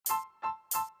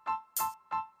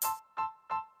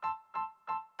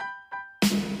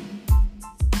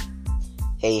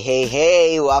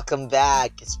Hey, welcome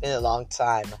back. It's been a long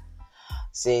time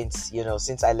since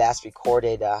I last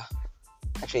recorded.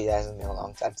 Actually, it hasn't been a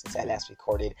long time since I last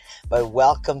recorded, but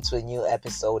welcome to a new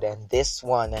episode, and this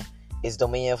one is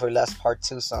Dominion for Lust Part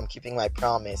 2, so I'm keeping my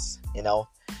promise. And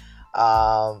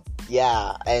I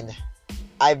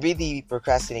really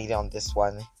procrastinated on this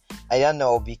one. I don't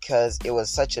know, because it was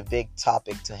such a big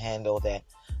topic to handle that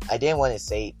I didn't want to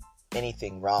say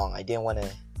anything wrong. I didn't want to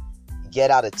get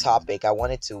out of topic. I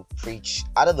wanted to preach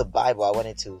out of the Bible. I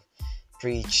wanted to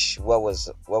preach what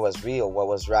was real, what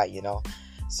was right.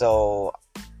 So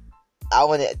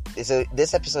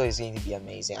this episode is going to be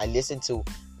amazing. I listened to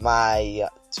my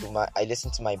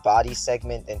body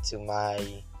segment and to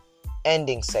my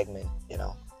ending segment.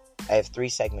 I have 3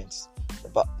 segments: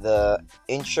 the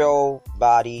intro,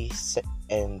 body,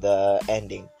 and the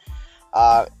ending.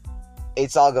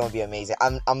 It's all gonna be amazing.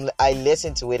 I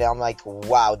listened to it and I'm like,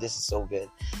 wow, this is so good,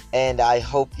 and I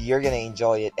hope you're gonna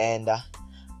enjoy it. And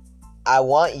I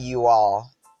want you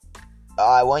all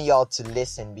to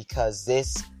listen, because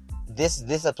this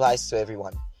applies to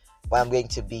everyone. What I'm going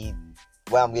to be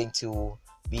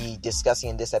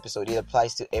discussing in this episode, it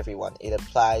applies to everyone. It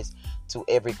applies to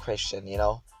every Christian.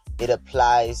 It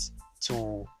applies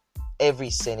to every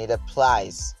sin. It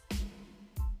applies.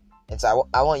 And so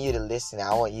I want you to listen.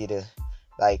 I want you to,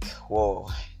 whoa,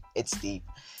 it's deep,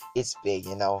 it's big,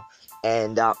 and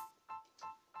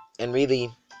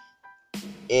really,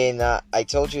 I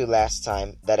told you last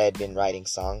time that I had been writing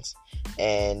songs,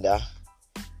 and I'm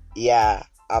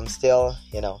still,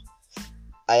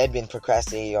 I had been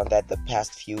procrastinating on that the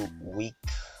past 2 weeks.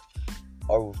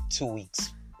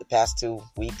 The past 2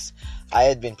 weeks, I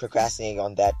had been procrastinating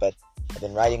on that, but I've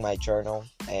been writing my journal,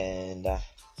 and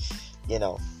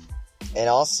and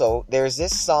also, there's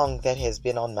this song that has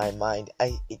been on my mind.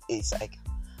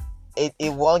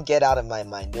 It won't get out of my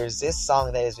mind. There's this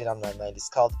song that has been on my mind. It's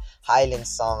called Highland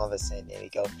Song of Ascent. There we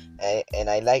go. And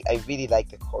I really like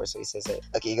the chorus. So he says it.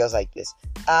 Okay, it goes like this: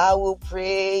 I will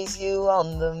praise you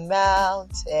on the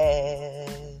mountains.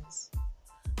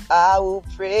 I will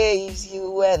praise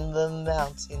you when the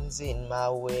mountain's in my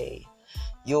way.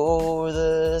 You're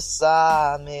the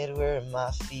summit where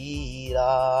my feet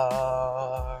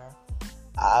are.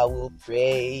 I will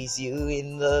praise you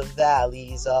in the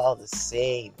valleys all the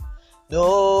same.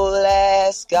 No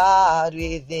less God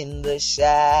within the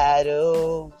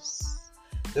shadows.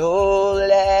 No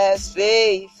less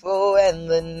faithful when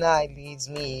the night leads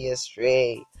me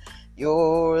astray.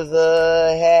 You're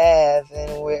the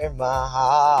heaven where my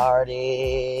heart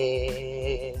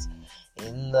is.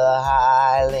 In the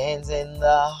highlands and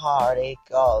the heartache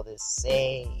all the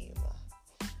same.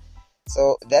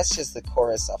 So that's just the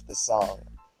chorus of the song.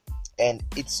 And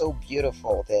it's so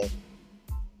beautiful that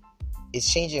it's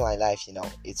changing my life,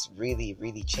 It's really,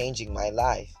 really changing my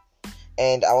life.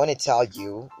 And I want to tell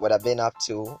you what I've been up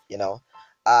to,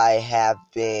 I have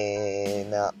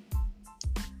been,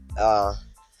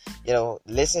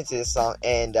 listening to this song,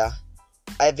 and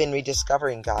I've been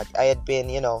rediscovering God. I had been,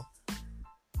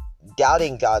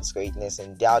 doubting God's greatness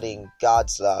and doubting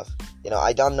God's love.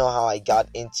 I don't know how I got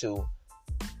into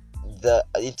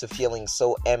feeling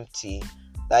so empty.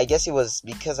 I guess it was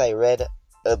because I read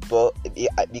a book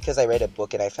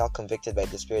and I felt convicted by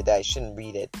the Spirit that I shouldn't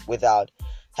read it without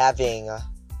having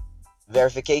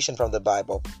verification from the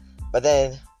Bible. But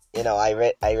then, I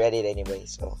read it anyway.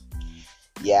 So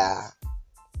yeah,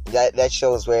 that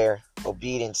shows where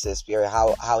obedience to the Spirit,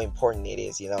 how important it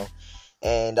is,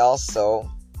 And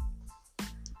also,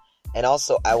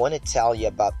 I want to tell you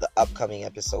about the upcoming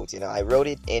episodes. I wrote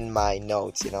it in my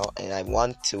notes, and I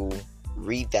want to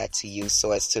read that to you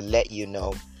so as to let you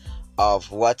know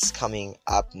of what's coming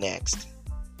up next.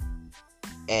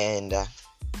 And let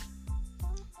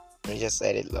me just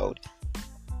let it load.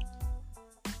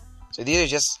 So these are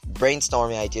just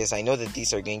brainstorming ideas. I know that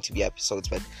these are going to be episodes,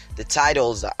 but the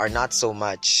titles are not so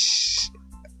much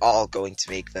all going to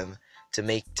make them to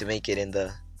make it in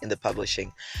the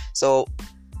publishing. So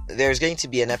there's going to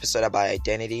be an episode about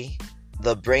identity.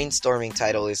 The brainstorming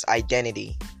title is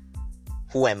Identity.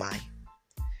 Who am I?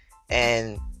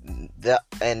 And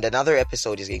another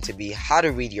episode is going to be how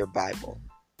to read your Bible.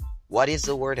 What is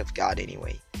the Word of God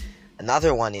anyway?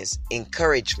 Another one is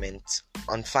encouragement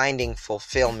on finding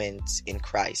fulfillment in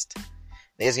Christ.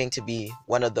 There's going to be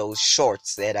one of those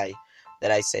shorts that I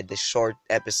said, the short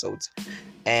episodes.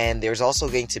 And there's also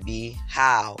going to be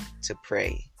how to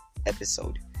pray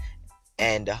episode.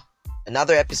 And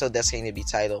another episode that's going to be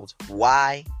titled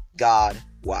Why God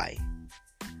Why.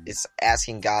 It's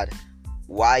asking God,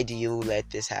 why do you let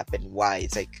this happen? Why?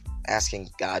 It's like asking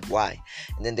God why.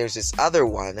 And then there's this other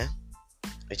one,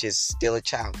 which is Still a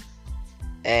Child.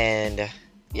 And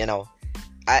you know,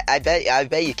 I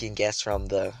bet you can guess from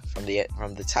the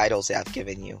titles that I've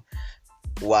given you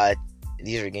what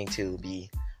these are going to be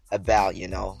about,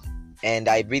 and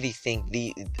I really think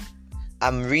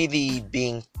I'm really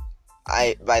being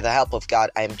by the help of God,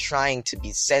 I'm trying to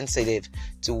be sensitive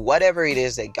to whatever it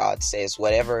is that God says,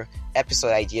 whatever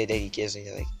episode idea that He gives me.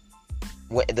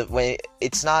 Like when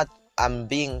it's not, I'm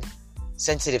being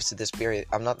sensitive to the Spirit.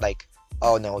 I'm not like,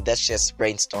 oh no, that's just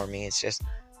brainstorming. It's just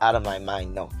out of my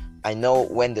mind. No, I know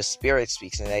when the Spirit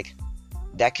speaks, and like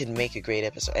that could make a great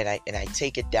episode, and I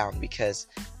take it down because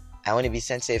I want to be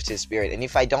sensitive to the Spirit. And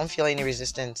if I don't feel any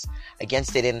resistance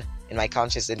against it in my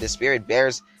conscience, and the Spirit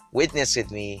bears witness with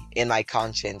me in my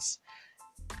conscience,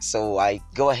 so I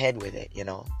go ahead with it,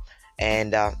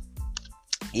 And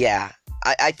yeah,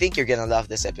 I think you're gonna love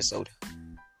this episode.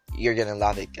 You're gonna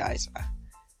love it, guys.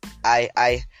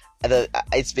 I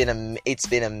it's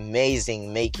been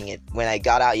amazing making it. When I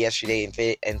got out yesterday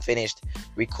and finished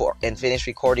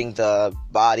recording the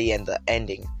body and the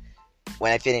ending.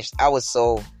 When I finished, I was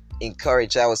so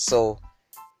encouraged. I was so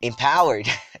empowered,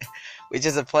 which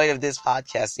is the point of this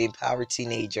podcast: to empower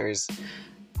teenagers.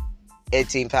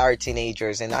 To empower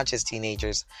teenagers, and not just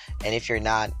teenagers. And if you're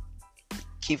not,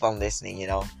 keep on listening.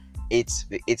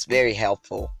 It's very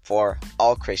helpful for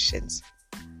all Christians.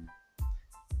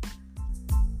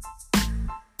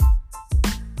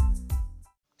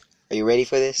 Are you ready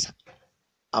for this?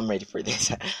 I'm ready for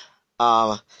this.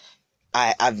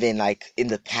 I've been like in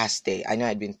the past day. I know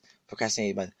I'd been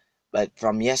procrastinating, but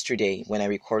from yesterday when I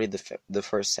recorded the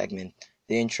first segment,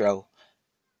 the intro,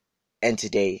 and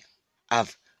today,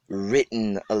 I've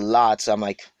written a lot. So I'm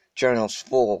like journals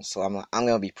full. So I'm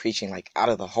gonna be preaching like out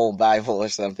of the whole Bible or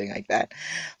something like that.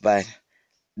 But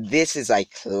this is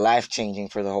like life changing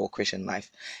for the whole Christian life,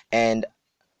 and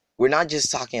we're not just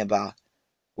talking about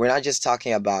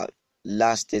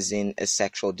lust as in a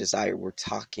sexual desire. We're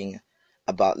talking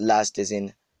about lust as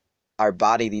in our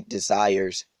bodily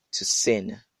desires to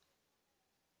sin.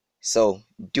 So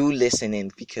do listen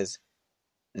in, because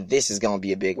this is gonna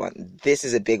be a big one. This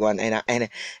is a big one, and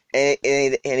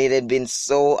it had been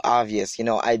so obvious.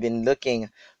 I'd been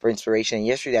looking for inspiration.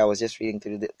 Yesterday, I was just reading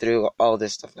through all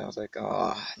this stuff, and I was like,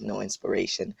 oh, no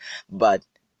inspiration. But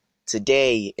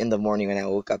today in the morning when I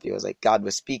woke up, it was like God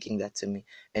was speaking that to me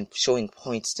and showing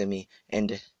points to me,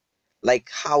 and like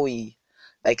how he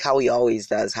always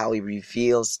does, how he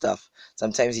reveals stuff.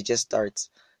 Sometimes he just starts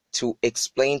to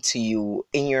explain to you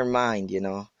in your mind,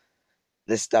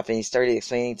 this stuff, and he started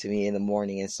explaining to me in the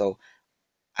morning, and so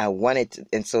I wanted to,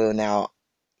 and so now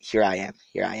here I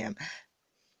am,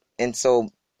 and so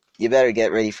you better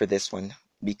get ready for this one,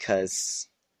 because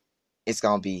it's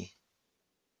gonna be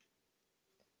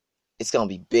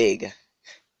big.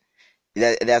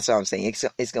 That's what I'm saying.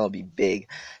 It's gonna be big.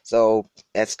 So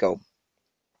let's go.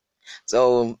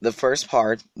 So the first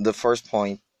point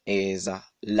is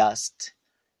lust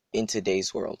in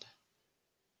today's world.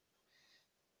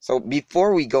 So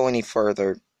before we go any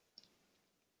further,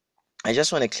 I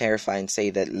just want to clarify and say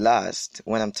that lust,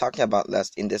 when I'm talking about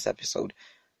lust in this episode,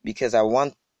 because I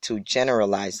want to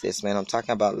generalize this when I'm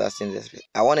talking about lust in this.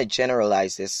 I want to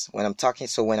generalize this when I'm talking.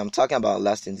 So when I'm talking about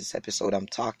lust in this episode, I'm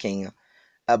talking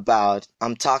about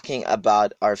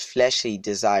our fleshly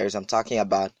desires. I'm talking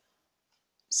about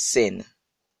sin.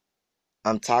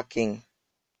 I'm talking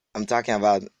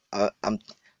about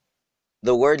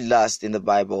the word lust in the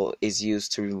Bible is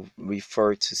used to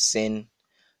refer to sin,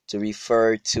 to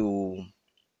refer to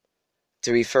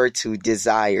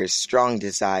desires, strong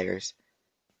desires,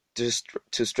 to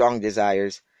strong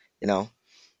desires,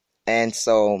 And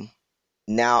so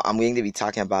now I'm going to be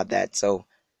talking about that. So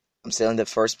I'm still in the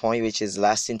first point, which is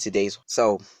lust in today's.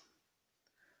 So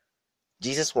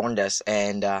Jesus warned us,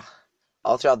 and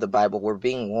all throughout the Bible, we're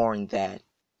being warned that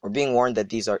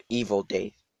these are evil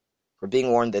days. We're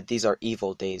being warned that these are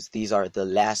evil days. These are the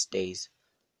last days,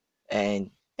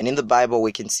 and in the Bible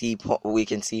we can see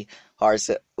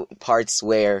parts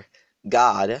where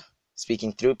God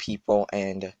speaking through people,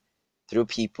 and through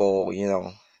people,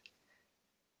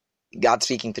 God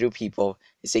speaking through people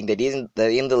is saying that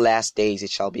in the last days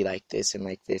it shall be like this and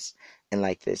like this and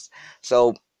like this.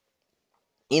 So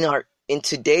in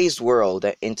today's world,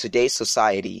 in today's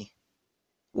society,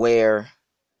 where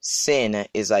sin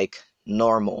is like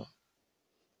normal.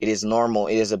 It is normal.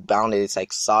 It is abounded. It's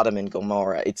like Sodom and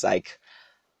Gomorrah. It's like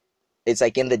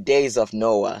in the days of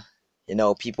Noah.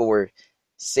 People were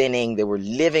sinning. They were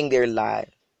living their life.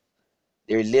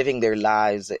 They're living their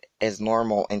lives as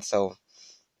normal. And so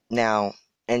now,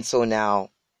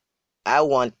 I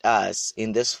want us,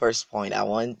 in this first point, I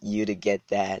want you to get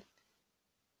that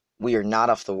we are not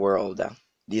of the world.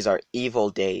 these are evil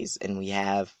days, and we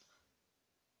have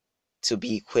to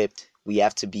be equipped. We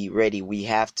have to be ready. We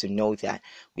have to know that.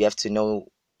 We have to know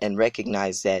and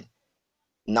recognize that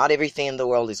not everything in the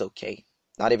world is okay.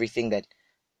 Not everything that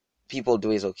people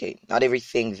do is okay. Not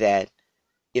everything that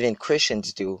even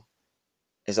Christians do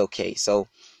is okay. So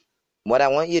what I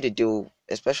want you to do,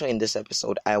 especially in this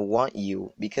episode, I want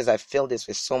you, because I feel this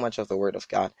with so much of the Word of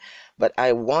God, but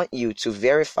I want you to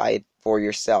verify it for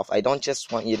yourself. I don't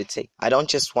just want you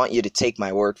to take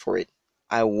my word for it.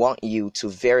 I want you to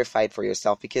verify it for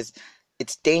yourself, because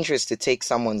it's dangerous to take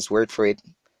someone's word for it.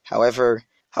 However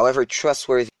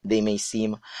trustworthy they may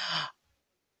seem,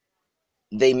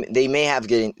 they may have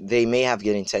good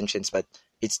intentions, but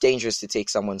it's dangerous to take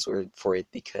someone's word for it,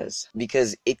 because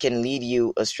it can lead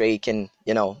you astray. It can,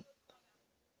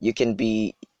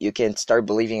 you can start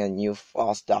believing a new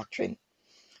false doctrine.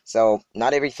 So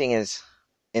not everything is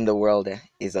in the world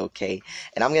is okay.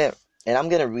 And I'm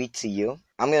gonna read to you.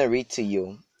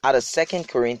 Out of 2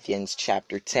 Corinthians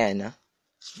chapter 10,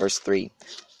 verse 3.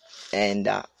 And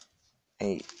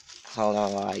hey, hold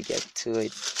on while I get to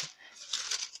it.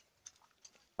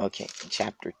 Okay,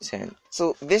 chapter 10.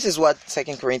 So this is what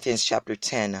 2 Corinthians chapter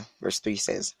 10, verse 3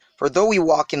 says. For though we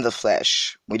walk in the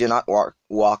flesh, we do not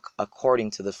walk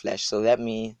according to the flesh. So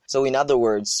in other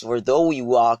words, for though we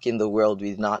walk in the world,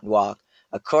 we do not walk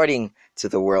according to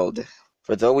the world.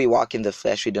 For though we walk in the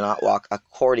flesh, we do not walk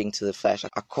according to the flesh.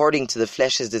 According to the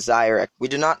flesh's desire, we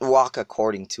do not walk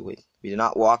according to it. We do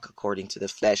not walk according to the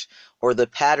flesh, or the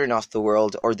pattern of the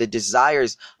world, or the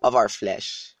desires of our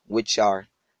flesh, which are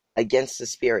against the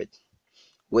Spirit.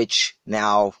 Which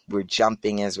now we're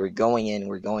jumping as we're going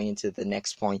into the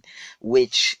next point,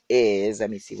 which is,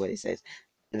 let me see what it says.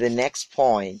 The next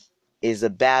point is a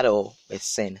battle with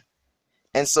sin.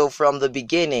 And so from the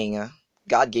beginning,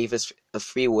 God gave us a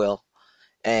free will.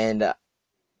 And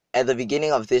at the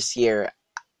beginning of this year,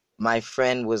 my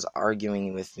friend was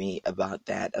arguing with me about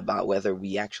that, about whether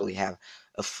we actually have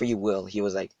a free will. He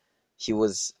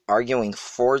was arguing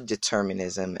for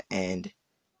determinism, and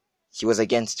he was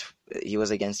against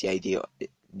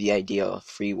the idea of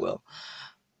free will.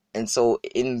 And so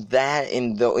in that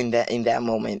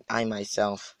moment, I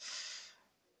myself,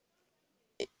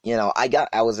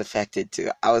 I was affected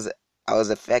too. I was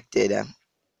affected.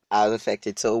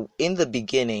 So in the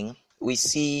beginning, we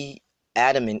see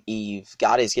Adam and Eve.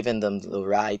 God has given them the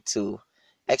right to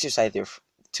exercise their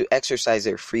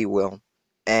free will,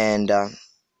 and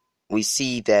we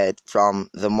see that from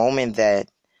the moment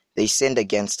that they sinned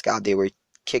against God, they were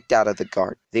kicked out of the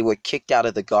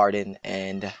garden.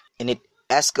 And it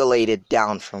escalated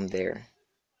down from there.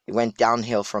 It went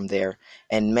downhill from there,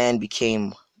 and man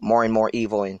became more and more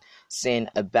evil, and sin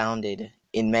abounded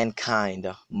in mankind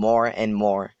more and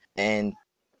more. And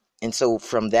so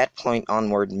from that point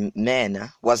onward,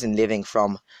 man wasn't living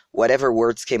from whatever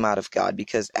words came out of God,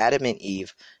 because Adam and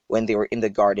Eve, when they were in the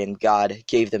garden, God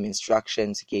gave them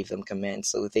instructions, gave them commands.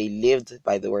 So they lived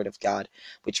by the word of God,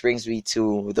 which brings me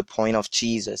to the point of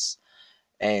Jesus.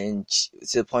 And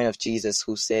to the point of Jesus,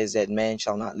 who says that man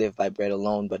shall not live by bread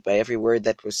alone, but by every word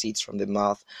that proceeds from the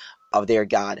mouth of their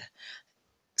God.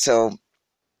 So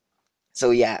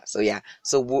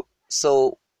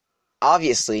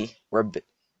obviously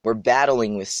we're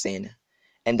battling with sin,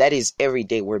 and that is every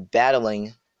day. We're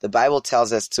battling. The Bible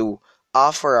tells us to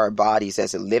offer our bodies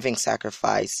as a living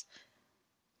sacrifice,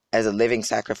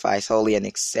 holy and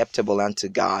acceptable unto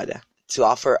God. To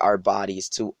offer our bodies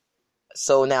to.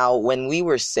 So now, when we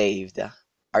were saved,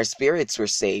 our spirits were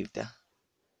saved,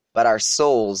 but our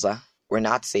souls were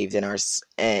not saved,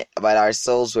 but our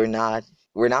souls were not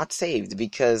saved,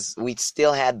 because we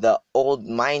still had the old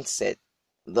mindset.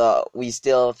 We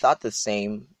still thought the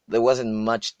same. There wasn't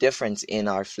much difference in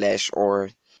our flesh or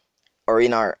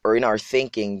in our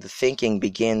thinking. The thinking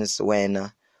begins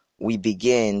when we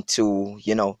begin to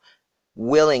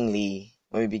willingly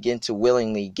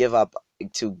give up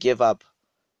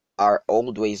our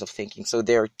old ways of thinking. So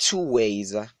there are two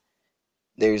ways.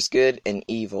 There's good and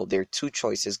evil. There are two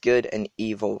choices: good and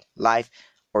evil, life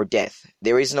or death.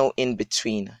 There is no in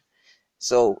between.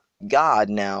 So God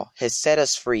now has set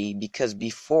us free, because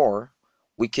before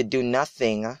we could do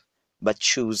nothing but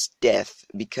choose death,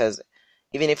 because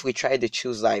even if we tried to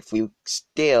choose life, we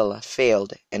still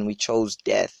failed and we chose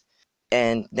death.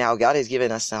 And now God has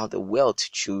given us now the will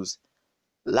to choose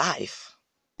life.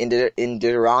 In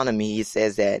Deuteronomy, he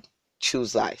says that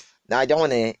choose life. Now I don't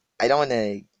want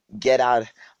to get out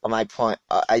of my point.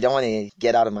 I don't want to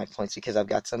get out of my points, because I've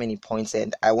got so many points,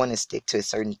 and I want to stick to a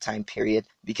certain time period,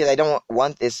 because I don't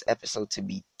want this episode to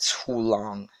be too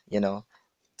long,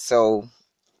 So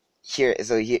here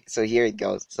it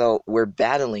goes. So we're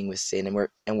battling with sin,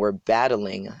 and we're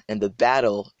battling, and the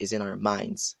battle is in our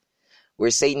minds.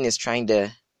 Where Satan is trying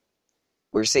to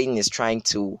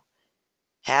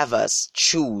have us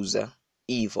choose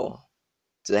evil,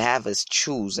 to have us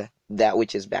choose that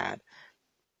which is bad.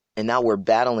 And now we're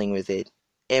battling with it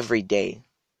every day,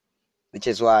 which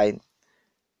is why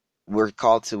we're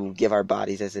called to give our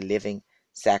bodies as a living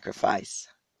sacrifice.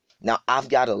 Now, I've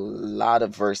got a lot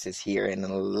of verses here and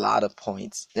a lot of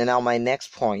points. And now my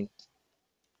next point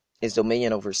is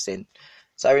dominion over sin.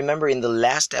 So I remember in the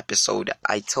last episode,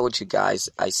 I told you guys,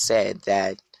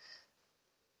 that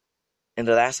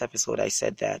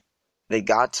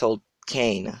God told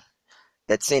Cain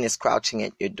that sin is crouching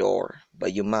at your door,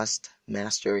 but you must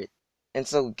master it. And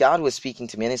so God was speaking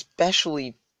to me, and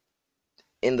especially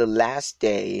in the last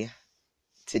day,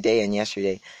 today and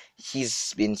yesterday,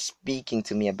 He's been speaking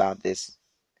to me about this.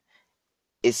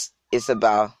 It's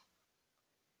about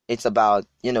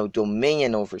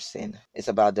dominion over sin. It's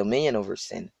about dominion over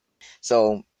sin.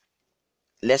 So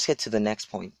let's get to the next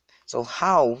point. So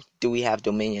how do we have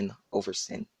dominion over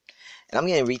sin? And I'm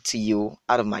going to read to you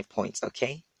out of my points,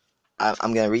 okay?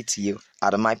 I'm going to read to you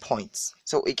out of my points.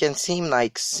 So it can seem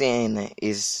like sin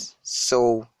has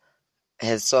so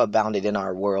abounded in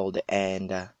our world,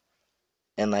 and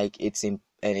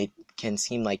it can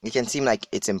seem like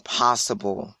it's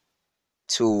impossible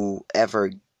to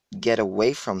ever get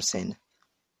away from sin.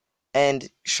 And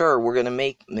sure, we're going to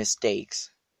make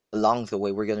mistakes along the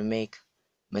way. We're going to make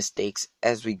mistakes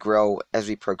as we grow, as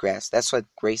we progress. That's what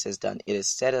grace has done. It has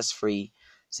set us free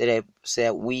so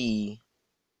that we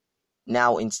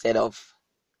now, instead of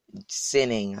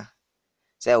sinning,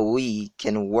 so that we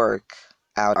can work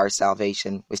out our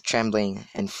salvation with trembling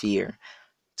and fear.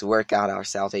 To work out our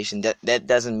salvation. That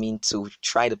doesn't mean to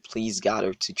try to please God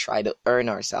or to try to earn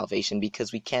our salvation,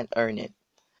 because we can't earn it.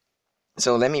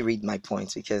 So let me read my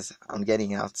points, because I'm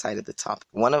getting outside of the topic.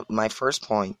 One of my first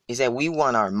point is that we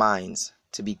want our minds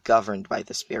to be governed by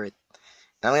the Spirit.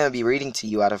 And I'm going to be reading to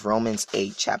you out of Romans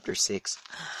 8, chapter 6.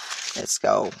 Let's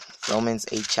go. Romans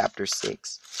 8, chapter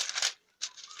 6.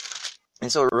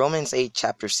 And so Romans 8,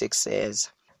 chapter 6 says,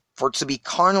 "For to be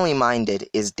carnally minded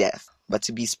is death, but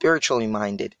to be spiritually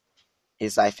minded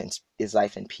is life and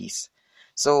peace."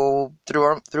 So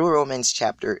through Romans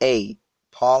chapter 8,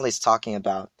 Paul is talking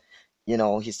about,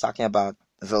 he's talking about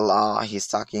the law.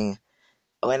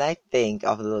 When I think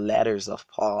of the letters of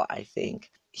Paul, I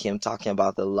think him talking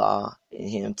about the law and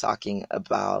him talking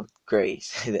about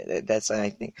grace. That's what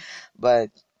I think. But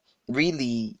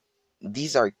really,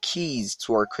 these are keys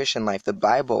to our Christian life. The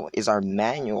Bible is our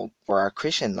manual for our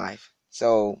Christian life.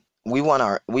 So we want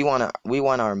our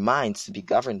minds to be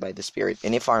governed by the Spirit.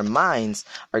 And if our minds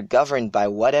are governed by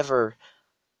our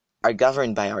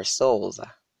souls,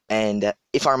 and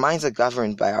if our minds are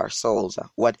governed by our souls,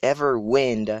 whatever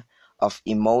wind of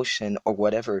emotion or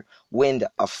whatever wind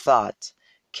of thought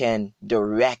can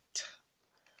direct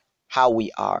how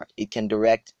we are. It can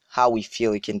direct how we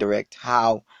feel. It can direct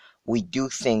how we do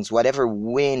things. Whatever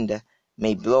wind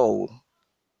may blow,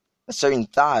 a certain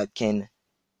thought can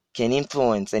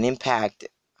influence and impact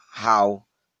how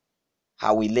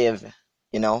we live,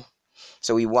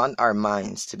 So we want our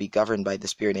minds to be governed by the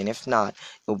Spirit, and if not,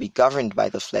 it will be governed by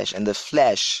the flesh. And the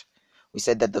flesh, we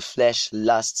said that the flesh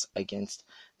lusts against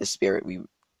the Spirit.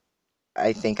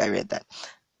 I think I read that.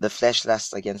 The flesh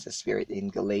lusts against the Spirit in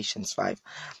Galatians 5.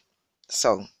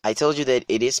 So I told you that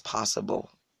it is possible,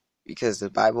 because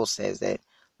the Bible says that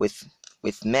with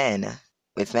men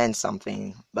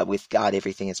something, but with God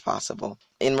everything is possible.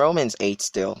 In Romans 8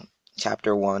 still,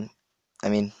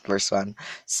 verse 1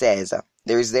 says,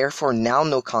 "There is therefore now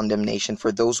no condemnation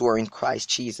for those who are in Christ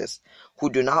Jesus, who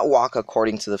do not walk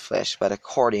according to the flesh, but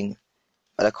according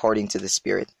to the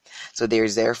Spirit." So there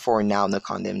is therefore now no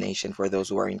condemnation for those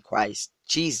who are in Christ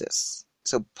Jesus.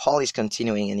 So Paul is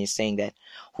continuing, and he's saying that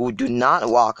who do not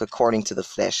walk according to the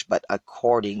flesh, but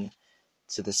according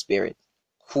to the Spirit.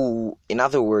 Who, in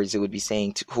other words, it would be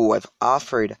saying who have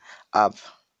offered up,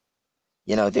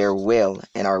 their will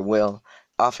and our will,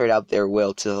 offered up their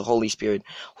will to the Holy Spirit,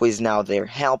 who is now their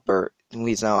helper, who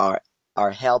is now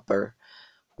our helper,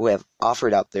 who have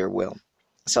offered up their will.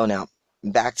 So now,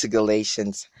 back to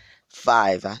Galatians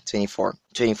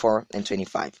 5:24 and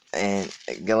 25, and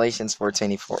Galatians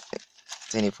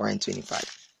 4:24 and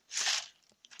 25.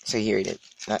 So here it is.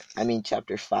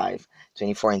 Chapter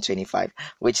 5:24 and 25,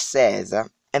 which says,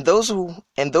 And those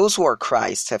who are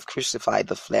Christ have crucified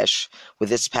the flesh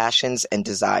with its passions and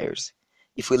desires.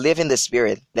 If we live in the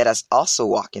Spirit, let us also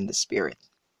walk in the Spirit.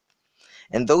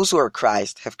 And those who are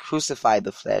Christ have crucified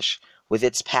the flesh with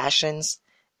its passions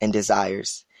and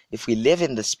desires. if we live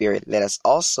in the Spirit, let us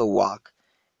also walk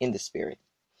in the Spirit.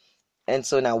 And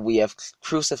so now we have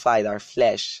crucified our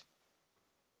flesh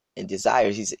and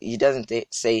desires. He doesn't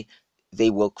say they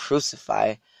will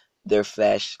crucify their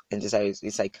flesh and desires.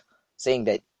 It's like saying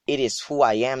that it is who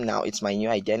I am now. It's my new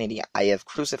identity. I have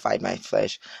crucified my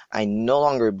flesh. I no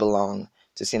longer belong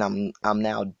to sin. I'm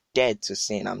now dead to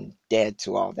sin. I'm dead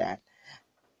to all that.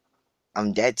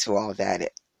 I'm dead to all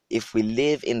that. If we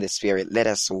live in the Spirit, let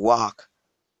us walk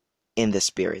in the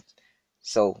Spirit.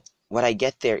 So what I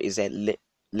get there is that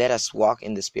let us walk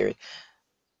in the Spirit.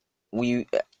 We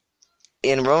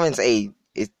in Romans 8,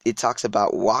 it talks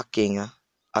about walking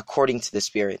according to the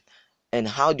Spirit. And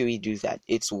how do we do that?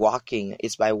 It's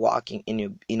by walking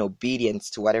in obedience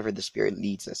to whatever the Spirit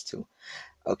leads us to.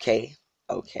 Okay,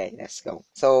 let's go.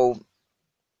 So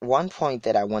one point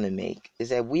that I want to make is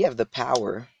that we have the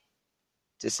power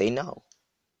to say no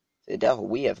to the devil.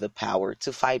 We have the power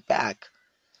to fight back.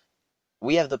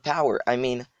 We have the power. I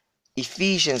mean,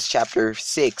 Ephesians chapter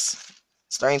 6,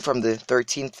 starting from the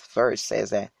 13th verse,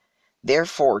 says that,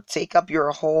 therefore, take up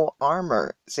the whole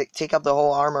armor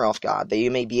of God, that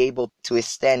you may be able to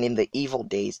withstand in the evil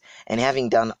days, and having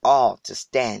done all, to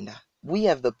stand. We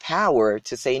have the power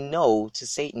to say no to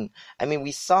Satan. I mean,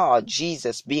 we saw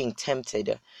Jesus being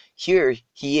tempted. Here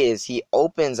he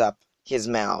opens up his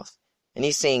mouth, and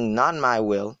he's saying, not my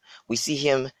will. We see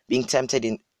him being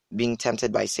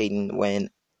tempted by Satan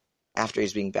after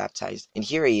he's being baptized. And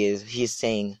here he's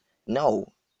saying,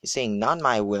 no. He's saying, not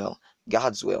my will,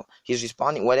 God's will. He's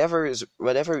responding, whatever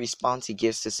response he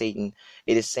gives to Satan,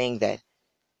 it is saying that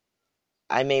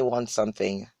I may want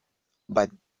something, but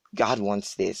God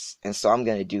wants this, and so I'm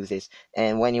going to do this.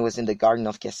 And when he was in the Garden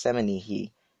of Gethsemane,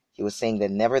 he was saying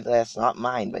that, nevertheless, not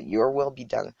mine, but your will be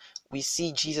done. We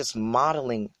see Jesus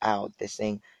modeling out this,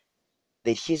 saying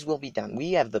that his will be done.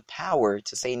 We have the power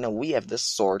to say no. We have the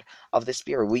sword of the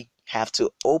Spirit. We have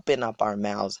to open up our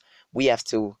mouths. We have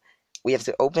to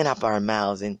open up our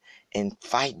mouths and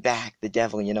fight back the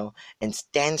devil, and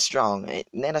stand strong.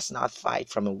 Let us not fight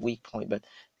from a weak point, but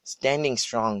standing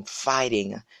strong,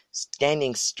 fighting,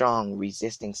 standing strong,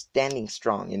 resisting, standing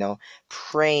strong,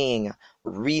 praying,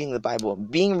 reading the Bible,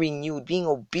 being renewed, being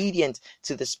obedient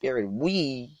to the Spirit.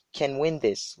 We can win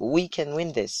this. We can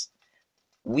win this.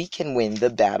 We can win the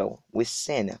battle with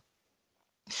sin.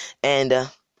 And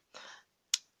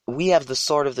we have the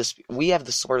sword of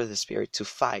the Spirit to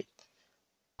fight.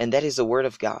 And that is the word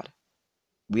of God.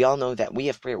 We all know that. We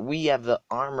have prayer. We have the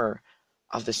armor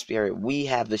of the Spirit. We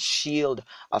have the shield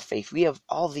of faith. We have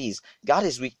all these. God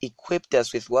has equipped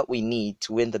us with what we need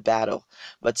to win the battle.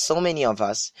 But so many of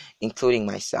us, including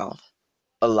myself,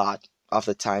 a lot of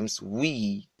the times,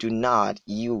 we do not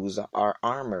use our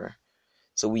armor.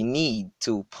 So we need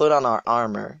to put on our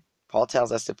armor. Paul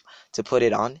tells us to put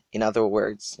it on. In other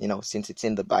words, since it's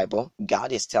in the Bible,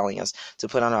 God is telling us to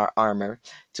put on our armor,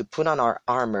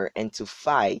 and to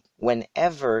fight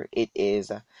whenever it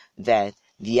is that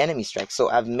the enemy strikes. So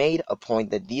I've made a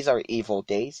point that these are evil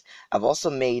days. I've also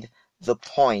made the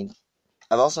point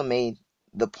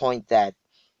that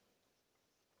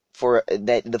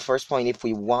the first point, if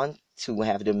we want to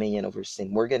have dominion over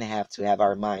sin, we're going to have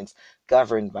our minds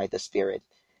governed by the Spirit.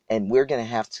 And we're going to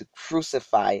have to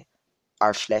crucify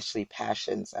our fleshly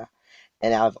passions.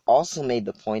 And I've also made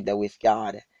the point that with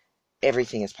God,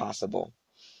 everything is possible.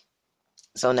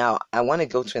 So now I want to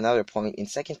go to another point in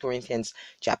 2 Corinthians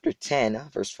chapter 10,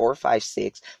 verse 4, 5,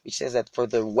 6, which says that, for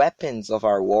the weapons of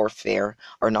our warfare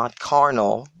are not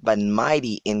carnal, but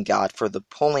mighty in God for the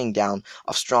pulling down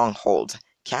of strongholds,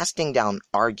 casting down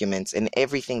arguments and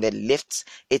everything that lifts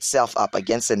itself up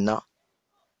against the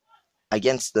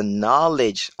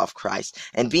knowledge of Christ,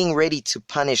 and being ready to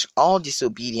punish all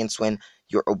disobedience when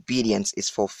your obedience is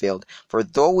fulfilled. For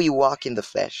though we walk in the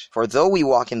flesh,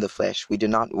 we do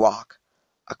not walk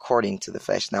according to the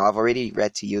flesh. Now I've already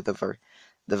read to you the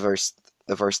verse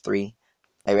 3.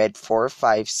 I read 4,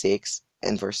 5, 6,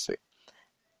 and verse 3.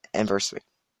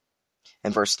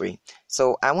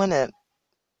 So I want to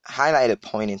highlight a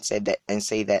point and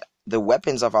say that the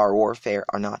weapons of our warfare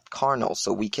are not carnal,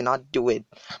 so we cannot do it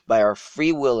by our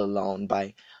free will alone,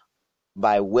 by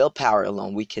willpower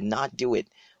alone. We cannot do it.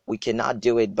 We cannot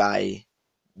do it by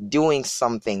doing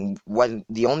something.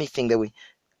 The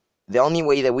only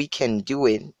way that we can do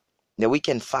it, that we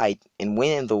can fight and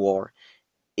win in the war,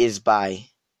 is by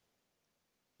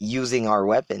using our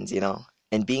weapons,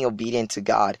 and being obedient to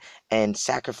God and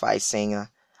sacrificing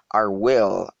our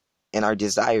will and our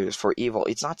desires for evil.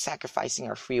 It's not sacrificing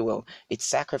our free will. It's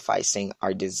sacrificing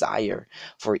our desire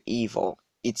for evil.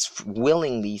 It's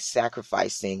willingly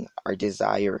sacrificing our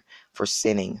desire for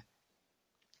sinning.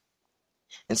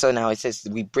 And so now it says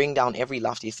we bring down every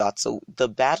lofty thought. So the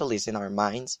battle is in our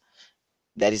minds.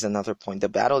 That is another point. The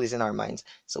battle is in our minds.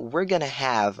 So we're going to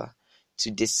have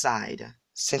to decide.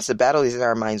 Since the battle is in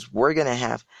our minds, we're going to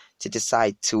have to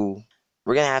decide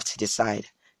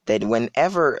that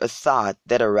whenever a thought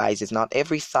that arises, not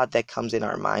every thought that comes in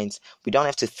our minds, we don't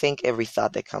have to think every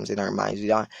thought that comes in our minds.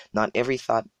 Not every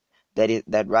thought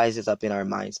that rises up in our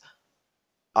minds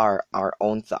are our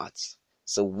own thoughts.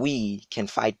 So we can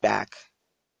fight back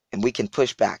and we can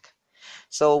push back.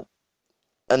 So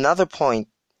another point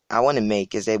I want to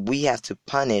make is that we have to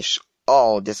punish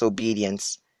all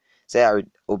disobedience so that our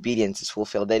obedience is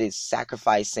fulfilled. That is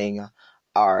sacrificing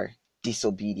our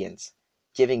disobedience,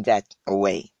 giving that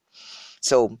away.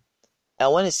 So I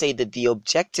want to say that the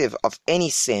objective of any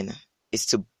sin is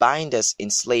to bind us in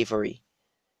slavery.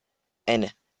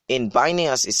 And in binding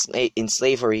us in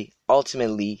slavery,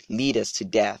 ultimately lead us to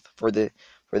death. For the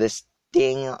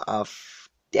sting of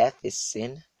death is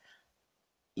sin.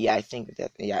 Yeah, I think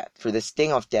that, yeah. For the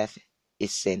sting of death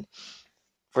is sin.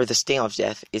 For the sting of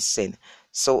death is sin.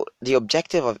 So the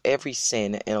objective of every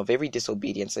sin and of every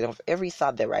disobedience and of every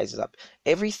thought that rises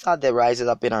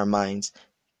up in our minds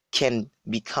can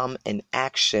become an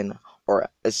action or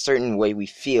a certain way we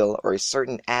feel or a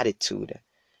certain attitude,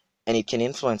 and it can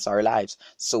influence our lives.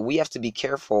 So we have to be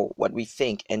careful what we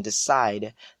think and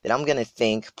decide that I'm going to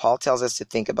think. Paul tells us to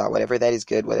think about whatever that is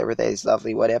good, whatever that is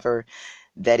lovely, whatever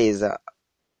that is. I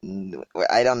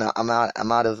don't know. I'm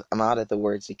out of the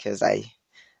words because I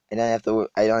don't have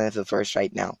the verse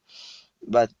right now.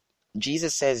 But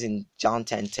Jesus says in John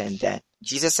 10:10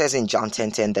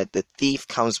 that the thief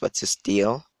comes but to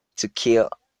steal, to kill.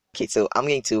 Okay, so I'm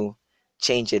going to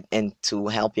change it and to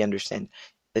help you understand.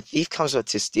 The thief comes but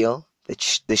to steal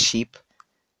the sheep,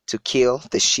 to kill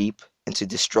the sheep, and to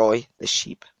destroy the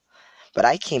sheep. But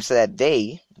I came so that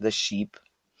they, the sheep,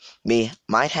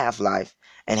 might have life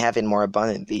and have it more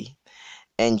abundantly.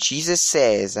 And Jesus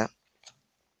says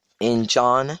in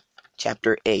John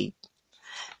chapter 8,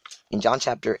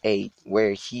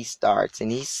 where he starts,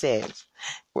 and he says,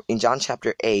 in John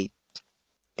chapter 8,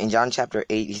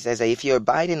 he says that if you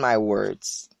abide in my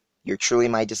words, you're truly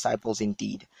my disciples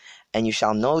indeed, and you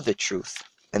shall know the truth,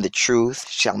 and the truth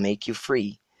shall make you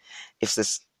free.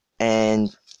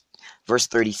 And verse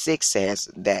 36 says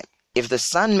that if the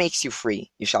Son makes you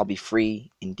free, you shall be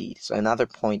free indeed. So another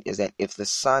point is that if the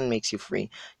Son makes you free,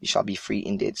 you shall be free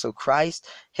indeed. So Christ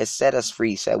has set us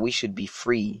free so that we should be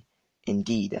free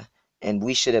indeed. And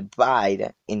we should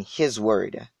abide in his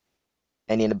word.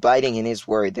 And in abiding in his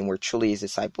word, then we're truly his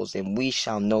disciples, and we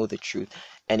shall know the truth.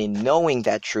 And in knowing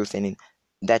that truth,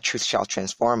 that truth shall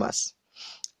transform us.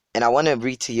 And I want to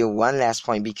read to you one last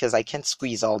point, because I can't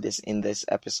squeeze all this in this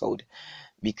episode,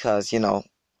 because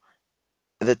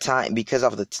the time, because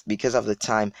of the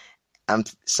time.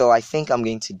 So I think I'm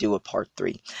going to do a part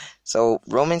 3. So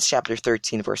Romans chapter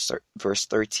 13 verse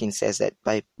 13 says that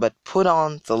but put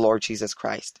on the Lord Jesus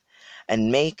Christ,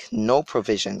 and make no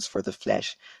provisions for the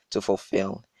flesh to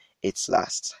fulfill its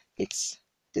lusts, its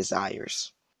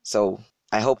desires. So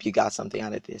I hope you got something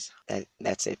out of this.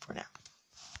 That's it for now.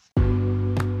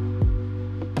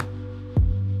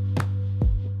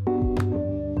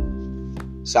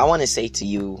 So I want to say to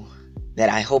you that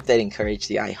I hope that encouraged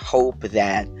you. I hope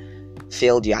that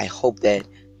filled you. I hope that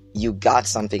you got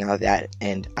something out of that.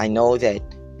 And I know that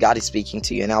God is speaking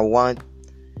to you. And I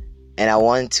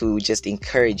want to just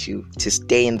encourage you to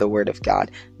stay in the Word of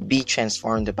God. Be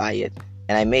transformed by it.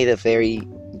 And I made a very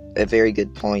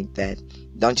good point that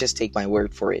don't just take my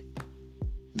word for it.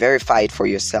 Verify it for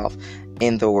yourself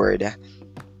in the Word.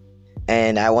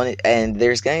 And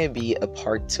there's going to be a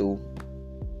part 3.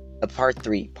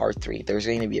 There's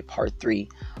going to be a part 3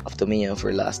 of Dominion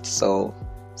Over Lust. So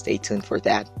stay tuned for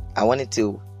that. I wanted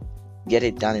to get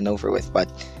it done and over with,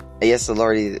 but I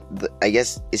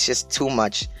guess it's just too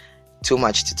much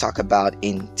to talk about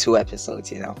in 2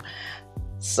 episodes,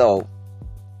 So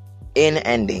in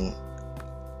ending,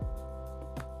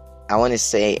 I want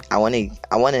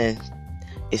to,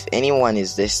 if anyone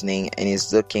is listening and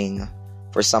is looking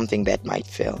for something that might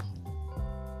fill,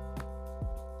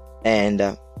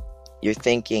 and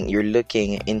you're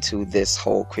looking into this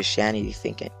whole Christianity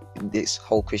thing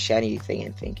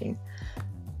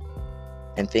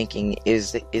and thinking,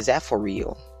 is that for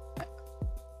real?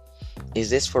 Is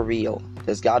this for real?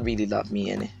 Does God really love me?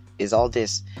 And is all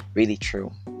this really true?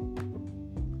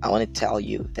 I want to tell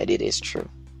you that it is true.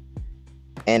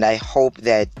 And I hope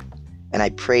that, and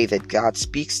I pray that God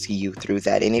speaks to you through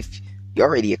that. And if you're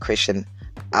already a Christian,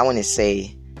 I want to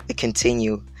say,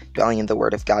 continue dwelling in the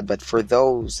Word of God. But for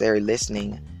those that are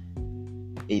listening,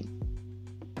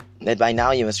 that by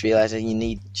now you must realize that you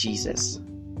need Jesus.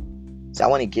 So I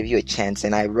want to give you a chance,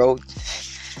 and I wrote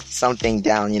something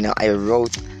down. I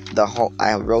wrote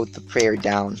the prayer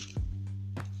down.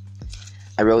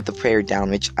 I wrote the prayer down,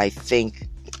 which I think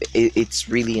it's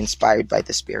really inspired by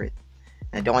the Spirit.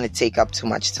 I don't want to take up too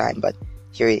much time, but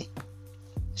here it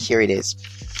is.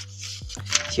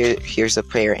 Here's the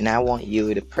prayer, and I want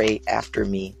you to pray after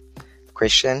me,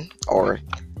 Christian or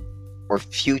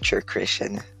future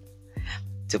Christian,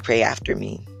 to pray after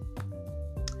me.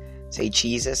 Say,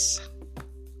 Jesus,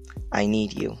 I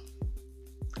need you.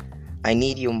 I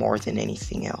need you more than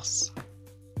anything else.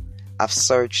 I've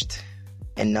searched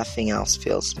and nothing else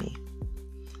fills me.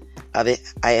 I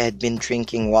had been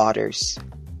drinking waters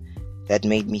that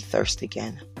made me thirst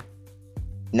again.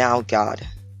 Now, God,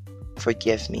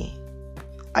 forgive me.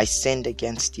 I sinned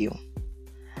against you.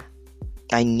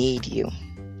 I need you.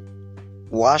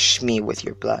 Wash me with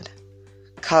your blood.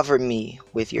 Cover me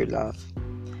with your love.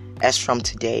 As from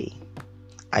today,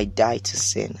 I die to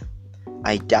sin.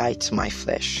 I die to my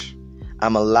flesh.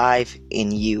 I'm alive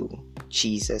in you,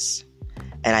 Jesus.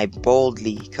 And I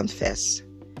boldly confess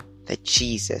that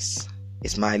Jesus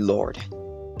is my Lord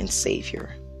and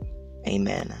Savior.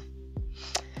 Amen.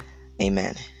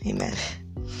 Amen. Amen.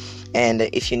 And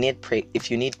if you need prayer,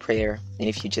 and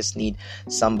if you just need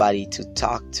somebody to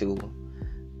talk to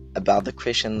about the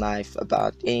Christian life,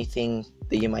 about anything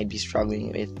that you might be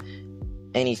struggling with,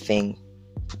 anything,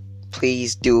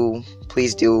 please do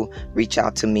reach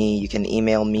out to me. You can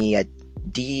email me at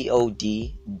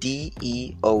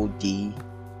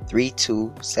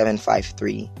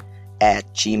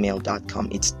deod32753@gmail.com.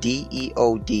 It's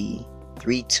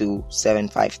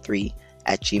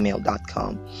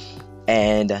deod32753@gmail.com.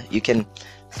 And you can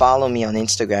follow me on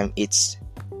Instagram. It's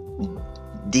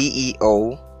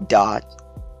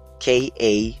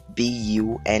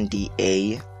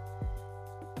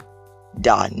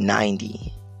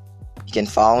deo.kabunda.90. You can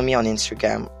follow me on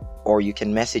Instagram, or you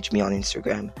can message me on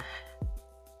Instagram.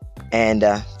 And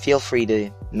feel free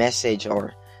to message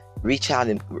or reach out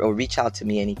to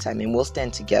me anytime, and we'll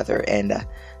stand together, and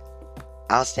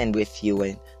I'll stand with you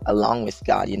and along with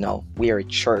God. We are a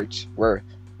church. We're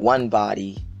one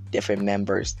body, different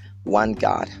members, one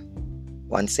God,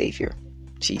 one Savior,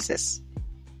 Jesus.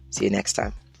 See you next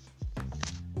time.